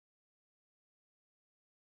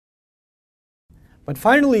But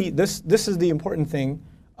finally, this is the important thing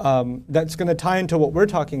that's going to tie into what we're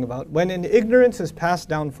talking about. When an ignorance is passed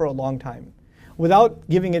down for a long time, without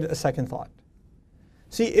giving it a second thought.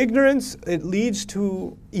 See, ignorance, it leads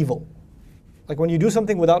to evil. Like when you do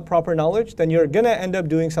something without proper knowledge, then you're going to end up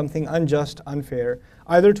doing something unjust, unfair,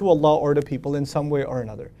 either to Allah or to people in some way or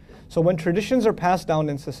another. So when traditions are passed down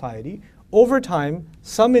in society, over time,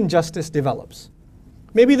 some injustice develops.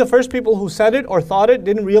 Maybe the first people who said it or thought it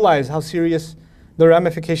didn't realize how serious the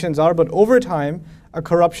ramifications are, but over time, a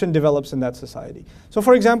corruption develops in that society. So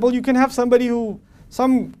for example, you can have somebody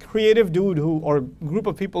some creative dude or group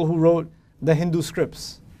of people who wrote the Hindu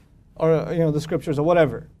scripts, or the scriptures or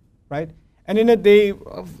whatever, right? And in it,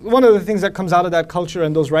 one of the things that comes out of that culture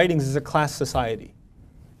and those writings is a class society.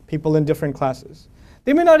 People in different classes.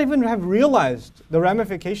 They may not even have realized the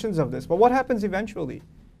ramifications of this, but what happens eventually?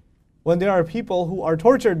 When there are people who are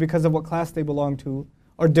tortured because of what class they belong to,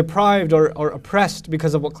 or deprived or oppressed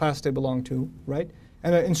because of what class they belong to, right?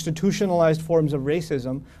 And institutionalized forms of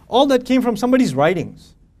racism, all that came from somebody's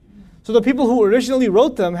writings. So the people who originally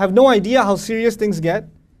wrote them have no idea how serious things get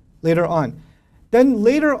later on. Then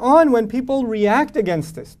later on, when people react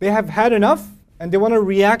against this, they have had enough and they want to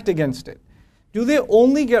react against it. Do they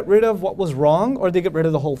only get rid of what was wrong, or they get rid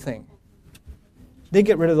of the whole thing? They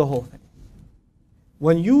get rid of the whole thing.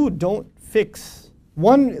 When you don't fix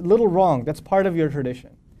one little wrong that's part of your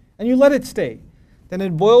tradition, and you let it stay, then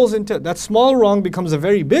it boils into, that small wrong becomes a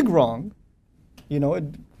very big wrong. It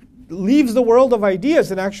leaves the world of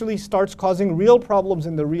ideas and actually starts causing real problems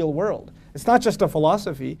in the real world. It's not just a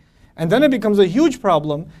philosophy. And then it becomes a huge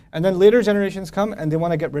problem, and then later generations come and they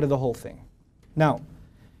want to get rid of the whole thing. Now,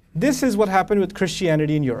 this is what happened with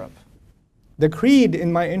Christianity in Europe. The creed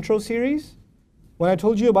in my intro series, when I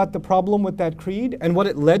told you about the problem with that creed and what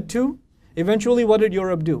it led to, eventually what did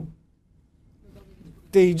Europe do?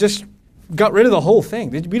 They just got rid of the whole thing.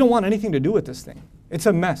 We don't want anything to do with this thing. It's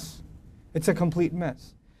a mess. It's a complete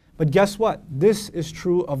mess. But guess what? This is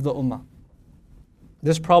true of the Ummah.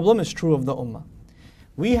 This problem is true of the Ummah.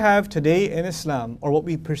 We have today in Islam, or what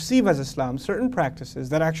we perceive as Islam, certain practices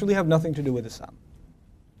that actually have nothing to do with Islam.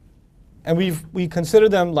 And we consider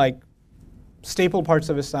them like staple parts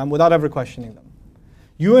of Islam without ever questioning them.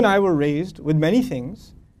 You and I were raised with many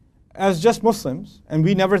things as just Muslims, and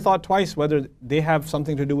we never thought twice whether they have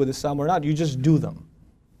something to do with Islam or not. You just do them.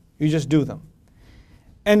 You just do them.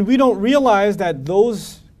 And we don't realize that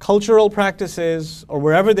those cultural practices, or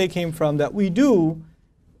wherever they came from, that we do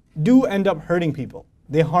end up hurting people.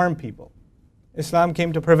 They harm people. Islam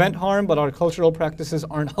came to prevent harm, but our cultural practices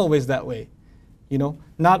aren't always that way.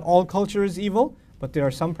 Not all culture is evil, but there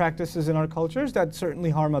are some practices in our cultures that certainly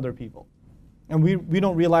harm other people. And we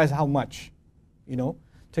don't realize how much,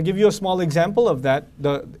 To give you a small example of that,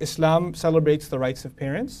 Islam celebrates the rights of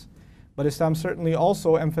parents, but Islam certainly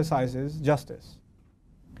also emphasizes justice.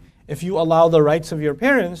 If you allow the rights of your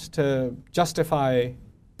parents to justify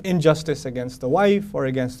injustice against the wife or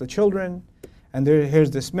against the children, and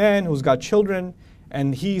here's this man who's got children,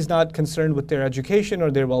 and he's not concerned with their education or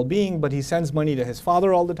their well-being, but he sends money to his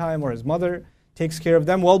father all the time, or his mother, takes care of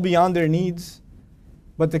them well beyond their needs,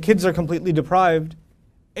 but the kids are completely deprived,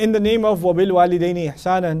 in the name of وَبِالْوَالِدَيْنِ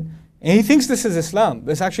إِحْسَانًا, and he thinks this is Islam.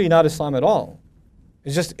 It's actually not Islam at all.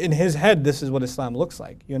 It's just in his head, this is what Islam looks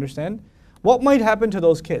like. You understand? What might happen to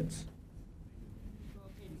those kids?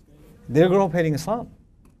 They'll grow up hating Islam.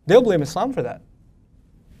 They'll blame Islam for that.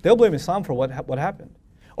 They'll blame Islam for what happened.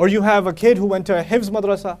 Or you have a kid who went to a Hifz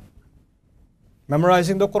madrasa,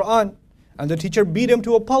 memorizing the Quran, and the teacher beat him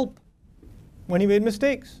to a pulp when he made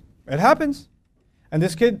mistakes. It happens. And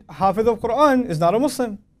this kid, Hafiz of Quran, is not a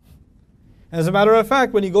Muslim. And as a matter of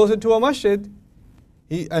fact, when he goes into a masjid,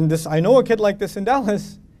 I know a kid like this in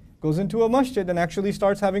Dallas, goes into a masjid and actually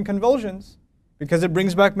starts having convulsions because it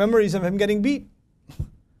brings back memories of him getting beat.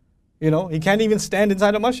 He can't even stand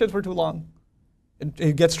inside a masjid for too long.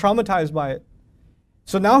 He gets traumatized by it.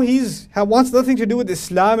 So now he wants nothing to do with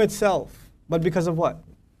Islam itself, but because of what?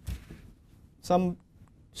 Some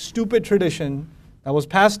stupid tradition that was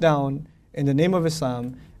passed down in the name of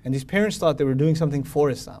Islam, and these parents thought they were doing something for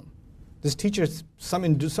Islam. This teacher,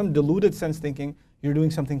 in some deluded sense, thinking you're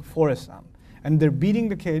doing something for Islam. And they're beating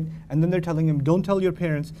the kid, and then they're telling him, don't tell your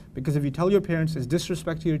parents, because if you tell your parents, it's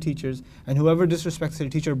disrespect to your teachers, and whoever disrespects their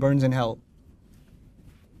teacher burns in hell.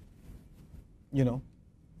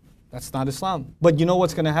 That's not Islam. But you know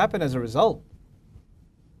what's going to happen as a result?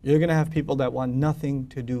 You're going to have people that want nothing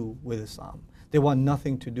to do with Islam. They want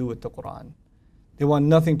nothing to do with the Quran. They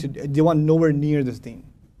want nowhere near this deen.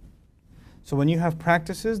 So when you have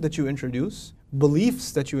practices that you introduce,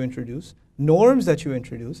 beliefs that you introduce, norms that you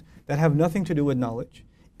introduce that have nothing to do with knowledge,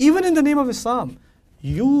 even in the name of Islam,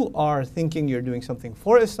 You are thinking you're doing something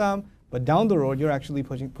for Islam, but down the road you're actually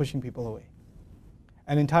pushing people away.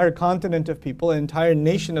 An entire continent of people, an entire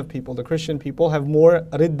nation of people, the Christian people, have more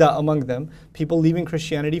ridda among them, people leaving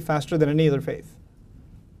Christianity faster than any other faith.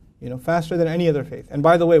 Faster than any other faith. And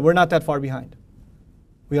by the way, we're not that far behind.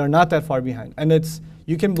 We are not that far behind. And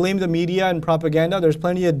you can blame the media and propaganda. There's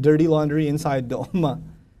plenty of dirty laundry inside the ummah.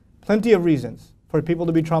 Plenty of reasons for people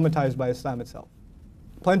to be traumatized by Islam itself.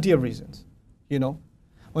 Plenty of reasons.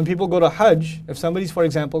 When people go to Hajj, if somebody's, for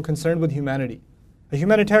example, concerned with humanity, a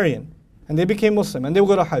humanitarian, and they became Muslim, and they will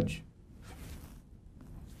go to Hajj,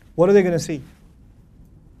 what are they going to see?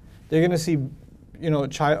 They're going to see,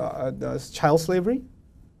 child slavery.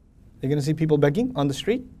 They're going to see people begging on the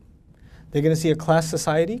street. They're going to see a class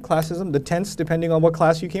society, classism, the tents, depending on what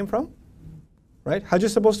class you came from. Right? Hajj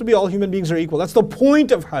is supposed to be all human beings are equal. That's the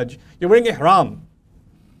point of Hajj. You're wearing ihram.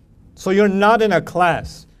 So you're not in a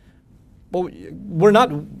class. But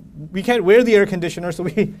we can't wear the air conditioner, so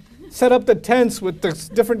we set up the tents with the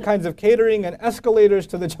different kinds of catering and escalators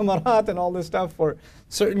to the jamarat and all this stuff for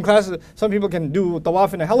certain classes. Some people can do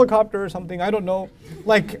tawaf in a helicopter or something, I don't know.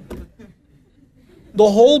 The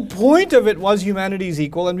whole point of it was humanity is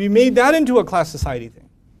equal, and we made that into a class society thing.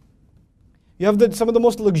 You have some of the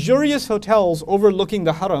most luxurious hotels overlooking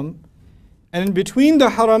the haram, and in between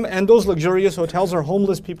the haram and those luxurious hotels are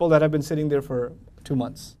homeless people that have been sitting there for 2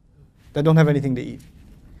 months, that don't have anything to eat.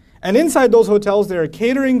 And inside those hotels, there are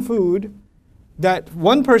catering food that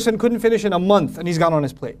one person couldn't finish in a month, and he's got on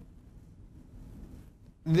his plate.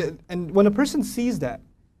 And when a person sees that,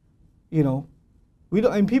 people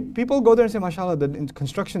go there and say, mashallah, the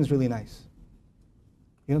construction is really nice.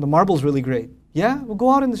 The marble's really great. Yeah, well,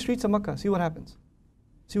 go out in the streets of Makkah, see what happens.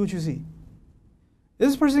 See what you see.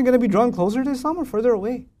 Is this person going to be drawn closer to Islam or further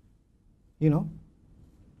away?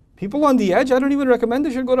 People on the edge, I don't even recommend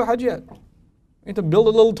they should go to Hajj yet. You need to build a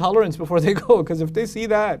little tolerance before they go, because if they see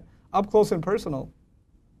that up close and personal,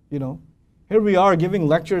 here we are giving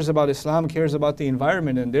lectures about Islam cares about the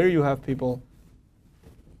environment, and there you have people,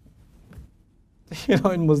 in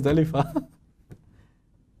Muzdalifah,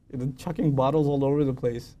 chucking bottles all over the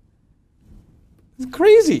place. It's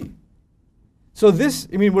crazy. So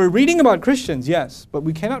we're reading about Christians, yes, but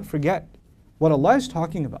we cannot forget what Allah is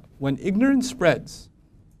talking about. When ignorance spreads,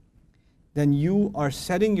 then you are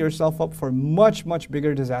setting yourself up for much, much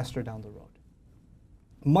bigger disaster down the road.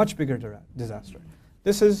 Much bigger disaster.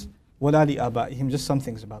 This is walali abaihim, just some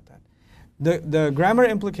things about that. The grammar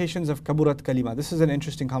implications of kaburat kalima. This is an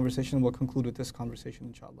interesting conversation. We'll conclude with this conversation,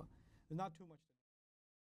 inshallah. There's not too much.